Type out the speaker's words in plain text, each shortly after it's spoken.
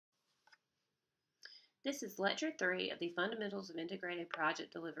This is Lecture 3 of the Fundamentals of Integrated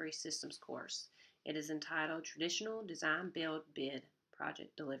Project Delivery Systems course. It is entitled Traditional Design Build Bid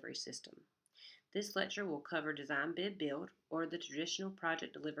Project Delivery System. This lecture will cover Design Bid Build, or the traditional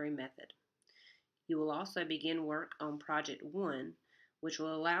project delivery method. You will also begin work on Project 1, which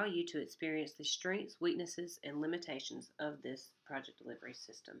will allow you to experience the strengths, weaknesses, and limitations of this project delivery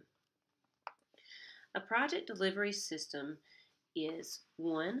system. A project delivery system is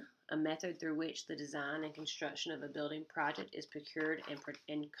 1. A method through which the design and construction of a building project is procured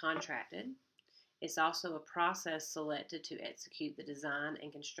and contracted. It's also a process selected to execute the design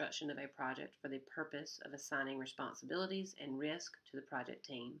and construction of a project for the purpose of assigning responsibilities and risk to the project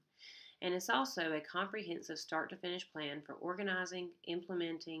team. And it's also a comprehensive start-to-finish plan for organizing,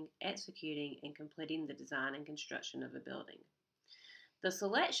 implementing, executing, and completing the design and construction of a building. The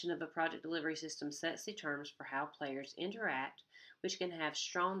selection of a project delivery system sets the terms for how players interact, which can have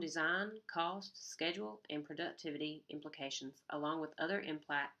strong design, cost, schedule, and productivity implications, along with other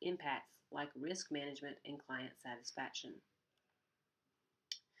impacts like risk management and client satisfaction.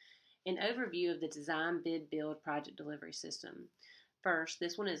 An overview of the Design Bid Build project delivery system. First,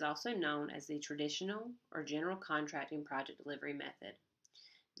 this one is also known as the traditional or general contracting project delivery method.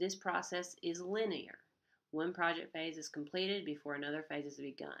 This process is linear. One project phase is completed before another phase is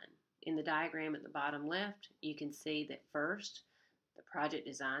begun. In the diagram at the bottom left, you can see that first, the project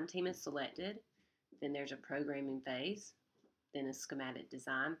design team is selected, then there's a programming phase, then a schematic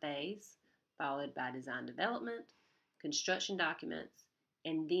design phase, followed by design development, construction documents,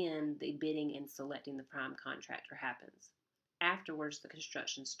 and then the bidding and selecting the prime contractor happens. Afterwards, the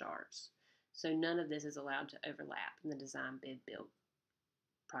construction starts. So none of this is allowed to overlap in the Design Bid Build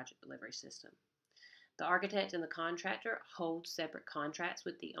project delivery system. The architect and the contractor hold separate contracts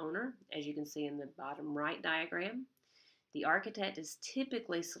with the owner, as you can see in the bottom right diagram. The architect is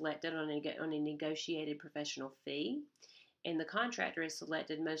typically selected on a negotiated professional fee, and the contractor is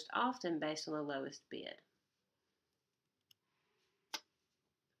selected most often based on the lowest bid.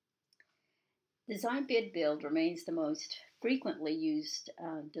 Design Bid Build remains the most frequently used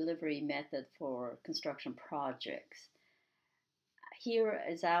delivery method for construction projects. Here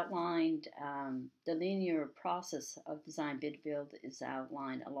is outlined, the linear process of Design Bid Build is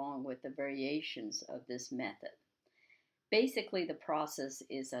outlined along with the variations of this method. Basically, the process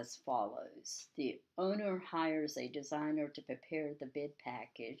is as follows. The owner hires a designer to prepare the bid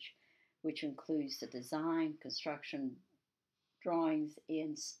package, which includes the design, construction drawings,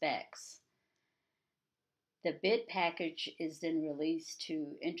 and specs. The bid package is then released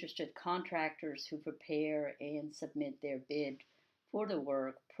to interested contractors who prepare and submit their bid for the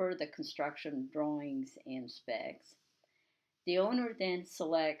work per the construction drawings and specs. The owner then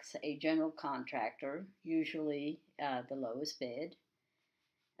selects a general contractor, usually the lowest bid.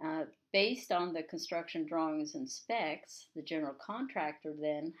 Based on the construction drawings and specs, the selected general contractor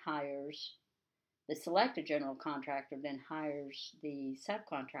then hires the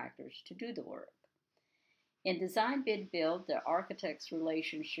subcontractors to do the work. In Design Bid Build, the architect's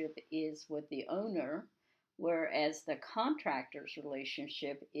relationship is with the owner, whereas the contractor's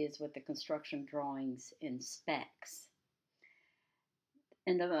relationship is with the construction drawings and specs.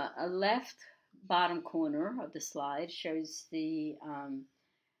 In the left bottom corner of the slide shows the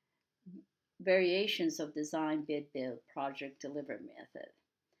variations of Design Bid Build project delivery method.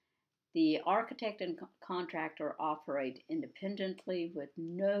 The architect and contractor operate independently with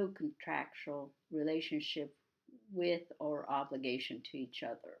no contractual relationship with or obligation to each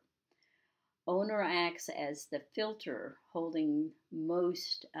other. Owner acts as the filter, handling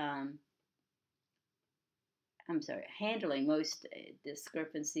most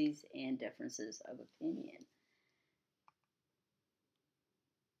discrepancies and differences of opinion.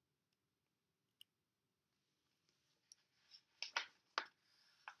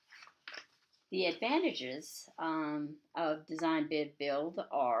 The advantages of Design Bid Build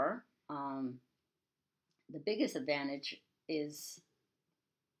are, the biggest advantage is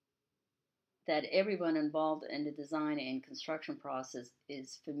that everyone involved in the design and construction process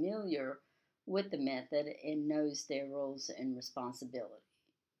is familiar with the method and knows their roles and responsibility.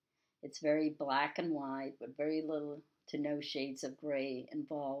 It's very black and white, with very little to no shades of gray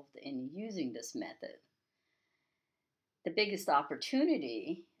involved in using this method. The biggest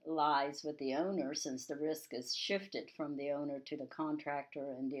opportunity lies with the owner, since the risk is shifted from the owner to the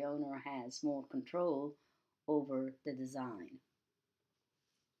contractor and the owner has more control over the design.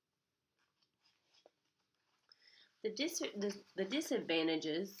 The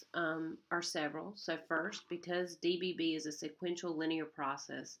disadvantages are several. So first, because DBB is a sequential linear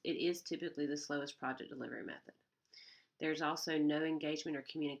process, it is typically the slowest project delivery method. There's also no engagement or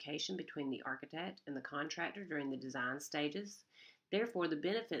communication between the architect and the contractor during the design stages. Therefore, the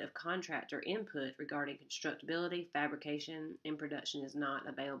benefit of contractor input regarding constructability, fabrication, and production is not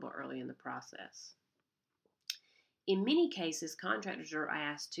available early in the process. In many cases, contractors are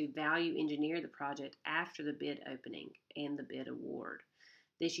asked to value engineer the project after the bid opening and the bid award.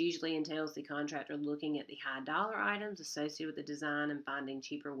 This usually entails the contractor looking at the high dollar items associated with the design and finding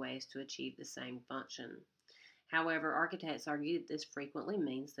cheaper ways to achieve the same function. However, architects argue that this frequently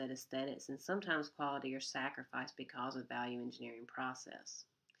means that aesthetics and sometimes quality are sacrificed because of value engineering process.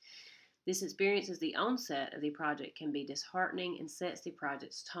 This experience at the onset of the project can be disheartening and sets the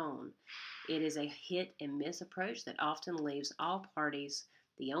project's tone. It is a hit and miss approach that often leaves all parties,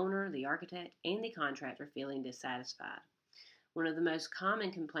 the owner, the architect, and the contractor, feeling dissatisfied. One of the most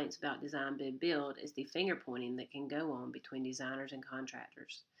common complaints about design bid build is the finger pointing that can go on between designers and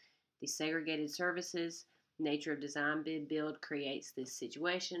contractors. The segregated services nature of design bid build creates this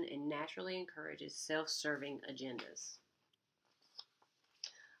situation and naturally encourages self-serving agendas.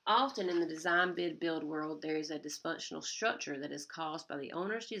 Often in the design bid build world, there is a dysfunctional structure that is caused by the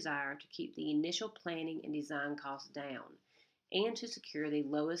owner's desire to keep the initial planning and design costs down and to secure the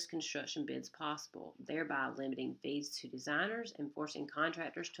lowest construction bids possible, thereby limiting fees to designers and forcing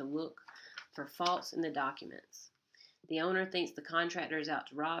contractors to look for faults in the documents. The owner thinks the contractor is out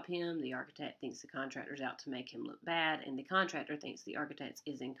to rob him, the architect thinks the contractor is out to make him look bad, and the contractor thinks the architect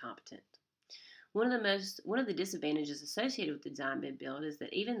is incompetent. One of the disadvantages associated with the design bid build is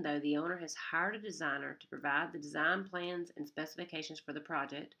that even though the owner has hired a designer to provide the design plans and specifications for the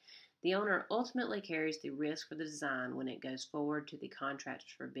project, the owner ultimately carries the risk for the design when it goes forward to the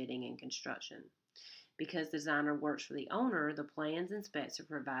contractors for bidding and construction. Because the designer works for the owner, the plans and specs are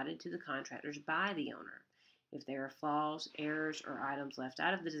provided to the contractors by the owner. If there are flaws, errors, or items left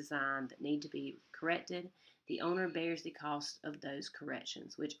out of the design that need to be corrected, the owner bears the cost of those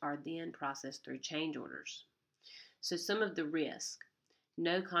corrections, which are then processed through change orders. So some of the risk: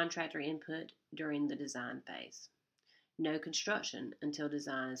 no contractor input during the design phase, no construction until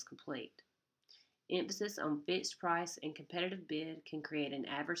design is complete. Emphasis on fixed price and competitive bid can create an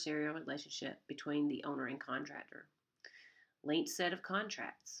adversarial relationship between the owner and contractor. Linked set of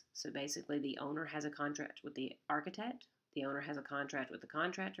contracts. So basically the owner has a contract with the architect, the owner has a contract with the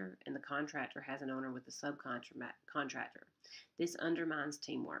contractor, and the contractor has an owner with the subcontractor. This undermines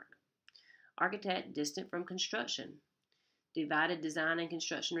teamwork. Architect distant from construction. Divided design and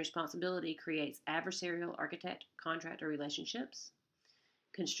construction responsibility creates adversarial architect-contractor relationships.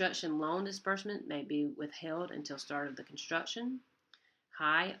 Construction loan disbursement may be withheld until start of the construction.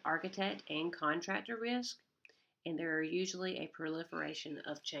 High architect and contractor risk, and there are usually a proliferation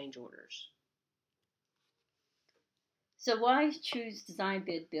of change orders. So why choose design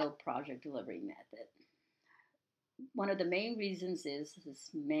bid build project delivery method? One of the main reasons is it's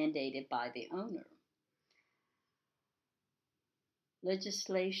mandated by the owner.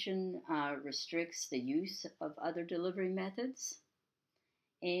 Legislation restricts the use of other delivery methods,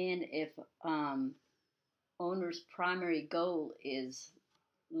 and if owner's primary goal is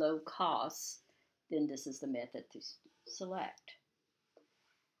low costs, then this is the method to select.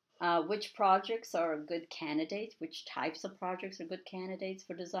 Which projects are good candidates? Which types of projects are good candidates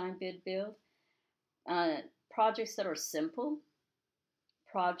for design bid build? Projects that are simple,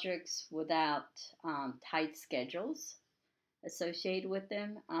 projects without tight schedules associated with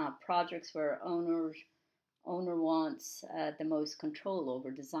them, projects where owner wants the most control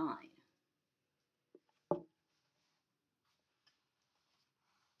over design.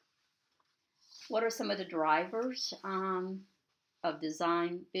 What are some of the drivers of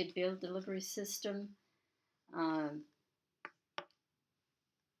design bid build delivery system?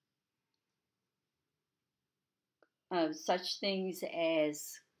 Such things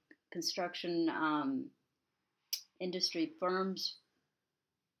as construction industry firms,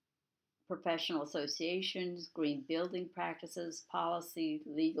 professional associations, green building practices, policy,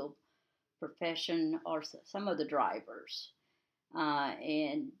 legal profession are some of the drivers.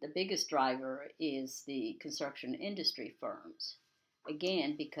 And the biggest driver is the construction industry firms.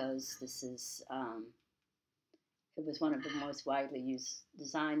 Again, because this is, it was one of the most widely used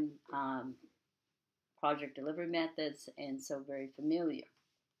design project delivery methods, and so very familiar.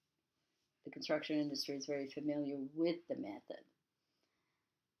 The construction industry is very familiar with the method.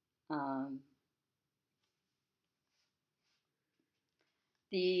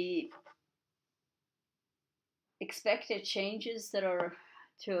 The expected changes that are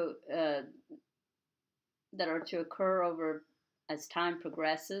to occur over as time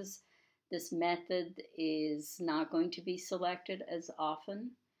progresses, this method is not going to be selected as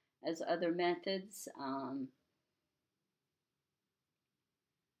often as other methods.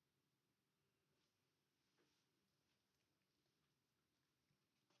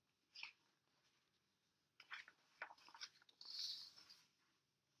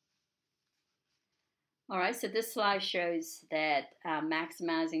 All right, so this slide shows that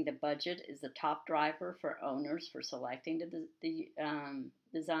maximizing the budget is the top driver for owners for selecting the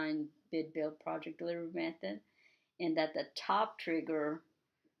design bid build project delivery method, and that the top trigger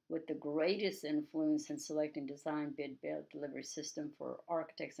with the greatest influence in selecting design bid build delivery system for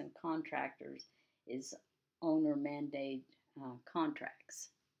architects and contractors is owner mandate contracts.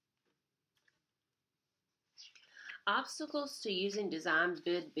 Obstacles to using design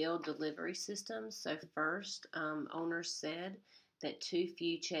bid build delivery systems. So first, owners said that too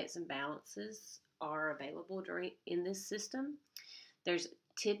few checks and balances are available in this system. There's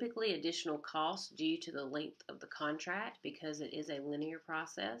typically additional costs due to the length of the contract because it is a linear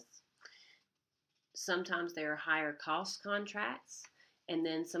process. Sometimes there are higher cost contracts, and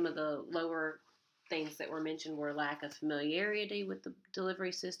then some of the lower things that were mentioned were lack of familiarity with the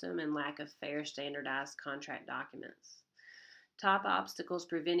delivery system and lack of fair standardized contract documents. Top obstacles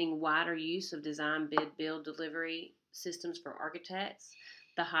preventing wider use of design bid build delivery systems for architects.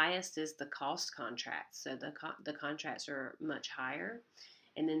 The highest is the cost contracts, so the contracts are much higher.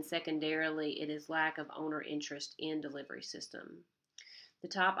 And then secondarily, it is lack of owner interest in delivery system. The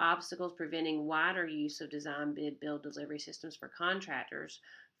top obstacles preventing wider use of design bid build delivery systems for contractors.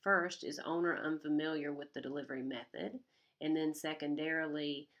 First is owner unfamiliar with the delivery method, and then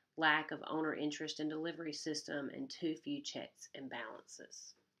secondarily, lack of owner interest in delivery system and too few checks and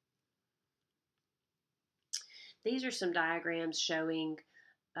balances. These are some diagrams showing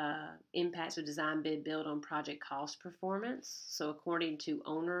impacts of design bid build on project cost performance. So according to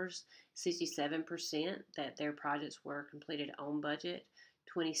owners, 67% that their projects were completed on budget,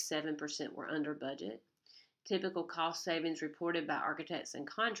 27% were under budget. Typical cost savings reported by architects and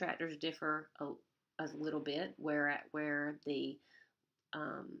contractors differ a little bit, where the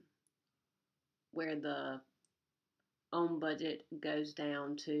on budget goes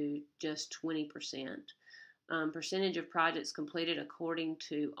down to just 20%. Percentage of projects completed according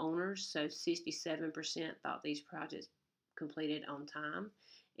to owners, so 67% thought these projects completed on time.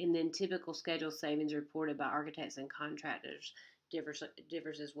 And then typical schedule savings reported by architects and contractors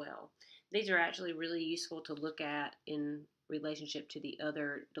differs as well. These are actually really useful to look at in relationship to the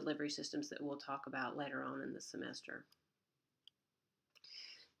other delivery systems that we'll talk about later on in the semester.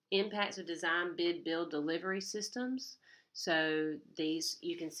 Impacts of design bid build delivery systems. So these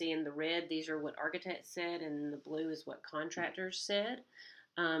you can see in the red, these are what architects said, and the blue is what contractors said.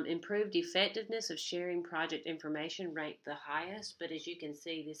 Improved effectiveness of sharing project information ranked the highest, but as you can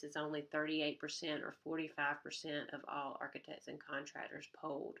see, this is only 38% or 45% of all architects and contractors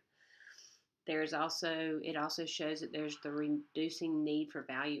polled. It also shows that there's the reducing need for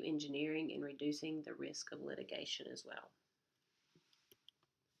value engineering and reducing the risk of litigation as well.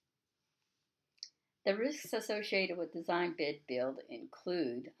 The risks associated with design bid build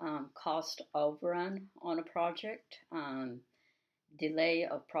include cost overrun on a project, delay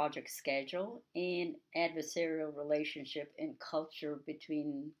of project schedule, and adversarial relationship and culture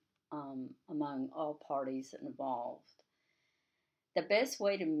among all parties involved. The best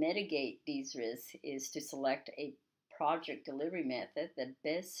way to mitigate these risks is to select a project delivery method that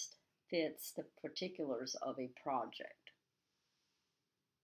best fits the particulars of a project.